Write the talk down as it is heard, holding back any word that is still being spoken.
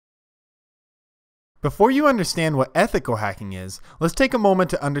Before you understand what ethical hacking is, let's take a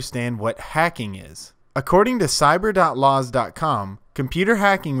moment to understand what hacking is. According to cyber.laws.com, computer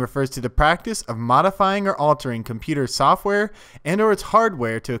hacking refers to the practice of modifying or altering computer software and/or its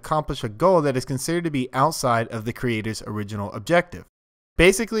hardware to accomplish a goal that is considered to be outside of the creator's original objective.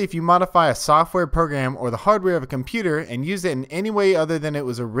 Basically, if you modify a software program or the hardware of a computer and use it in any way other than it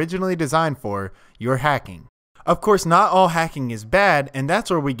was originally designed for, you're hacking. Of course, not all hacking is bad, and that's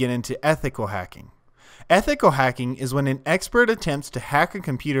where we get into ethical hacking. Ethical hacking is when an expert attempts to hack a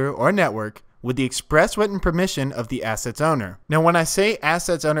computer or network with the express written permission of the asset's owner. Now, when I say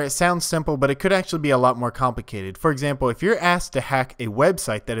asset's owner, it sounds simple, but it could actually be a lot more complicated. For example, if you're asked to hack a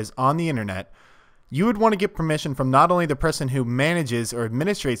website that is on the internet, you would want to get permission from not only the person who manages or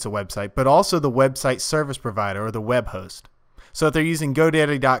administrates the website, but also the website service provider or the web host. So if they're using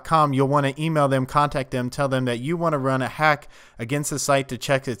GoDaddy.com, you'll want to email them, contact them, tell them that you want to run a hack against the site to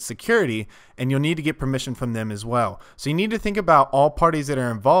check its security, and you'll need to get permission from them as well. So you need to think about all parties that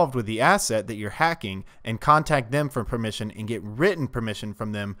are involved with the asset that you're hacking and contact them for permission and get written permission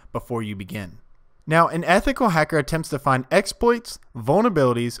from them before you begin. Now, an ethical hacker attempts to find exploits,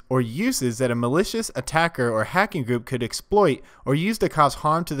 vulnerabilities, or uses that a malicious attacker or hacking group could exploit or use to cause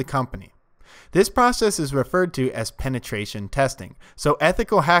harm to the company. This process is referred to as penetration testing, so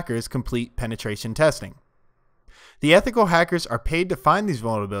ethical hackers complete penetration testing. The ethical hackers are paid to find these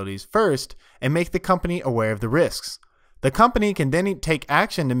vulnerabilities first and make the company aware of the risks. The company can then take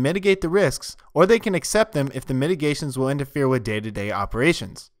action to mitigate the risks, or they can accept them if the mitigations will interfere with day-to-day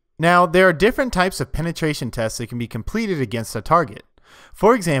operations. Now, there are different types of penetration tests that can be completed against a target.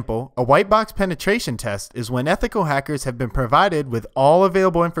 For example, a white box penetration test is when ethical hackers have been provided with all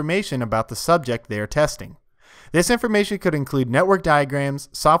available information about the subject they are testing. This information could include network diagrams,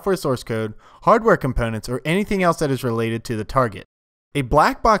 software source code, hardware components, or anything else that is related to the target. A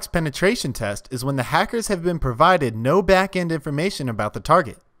black box penetration test is when the hackers have been provided no back-end information about the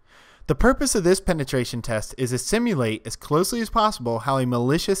target. The purpose of this penetration test is to simulate as closely as possible how a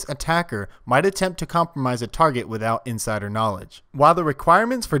malicious attacker might attempt to compromise a target without insider knowledge. While the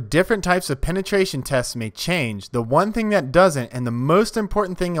requirements for different types of penetration tests may change, the one thing that doesn't, and the most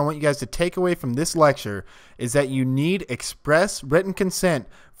important thing I want you guys to take away from this lecture, is that you need express written consent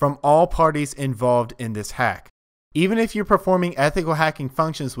from all parties involved in this hack. Even if you're performing ethical hacking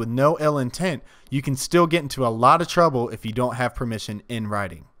functions with no ill intent, you can still get into a lot of trouble if you don't have permission in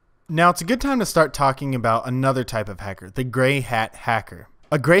writing. Now, it's a good time to start talking about another type of hacker, the gray hat hacker.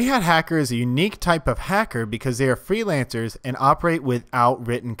 A gray hat hacker is a unique type of hacker because they are freelancers and operate without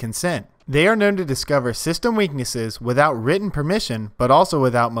written consent. They are known to discover system weaknesses without written permission, but also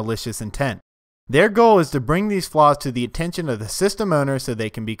without malicious intent. Their goal is to bring these flaws to the attention of the system owner so they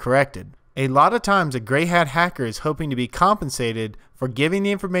can be corrected. A lot of times, a gray hat hacker is hoping to be compensated for giving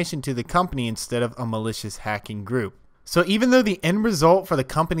the information to the company instead of a malicious hacking group. So even though the end result for the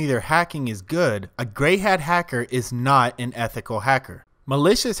company they're hacking is good, a gray hat hacker is not an ethical hacker.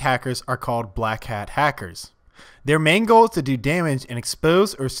 Malicious hackers are called black hat hackers. Their main goal is to do damage and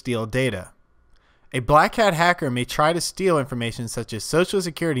expose or steal data. A black hat hacker may try to steal information such as social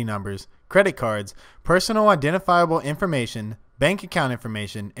security numbers, credit cards, personal identifiable information, bank account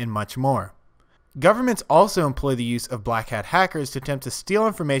information, and much more. Governments also employ the use of black hat hackers to attempt to steal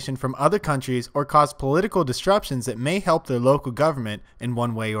information from other countries or cause political disruptions that may help their local government in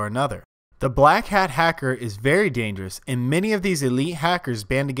one way or another. The black hat hacker is very dangerous, and many of these elite hackers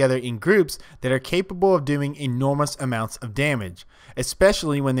band together in groups that are capable of doing enormous amounts of damage,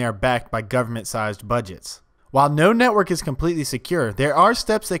 especially when they are backed by government-sized budgets. While no network is completely secure, there are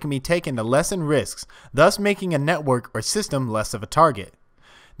steps that can be taken to lessen risks, thus making a network or system less of a target.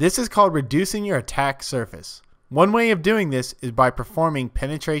 This is called reducing your attack surface. One way of doing this is by performing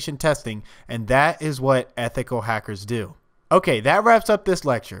penetration testing, and that is what ethical hackers do. Okay, that wraps up this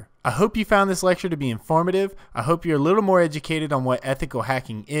lecture. I hope you found this lecture to be informative. I hope you're a little more educated on what ethical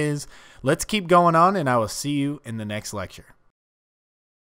hacking is. Let's keep going on, and I will see you in the next lecture.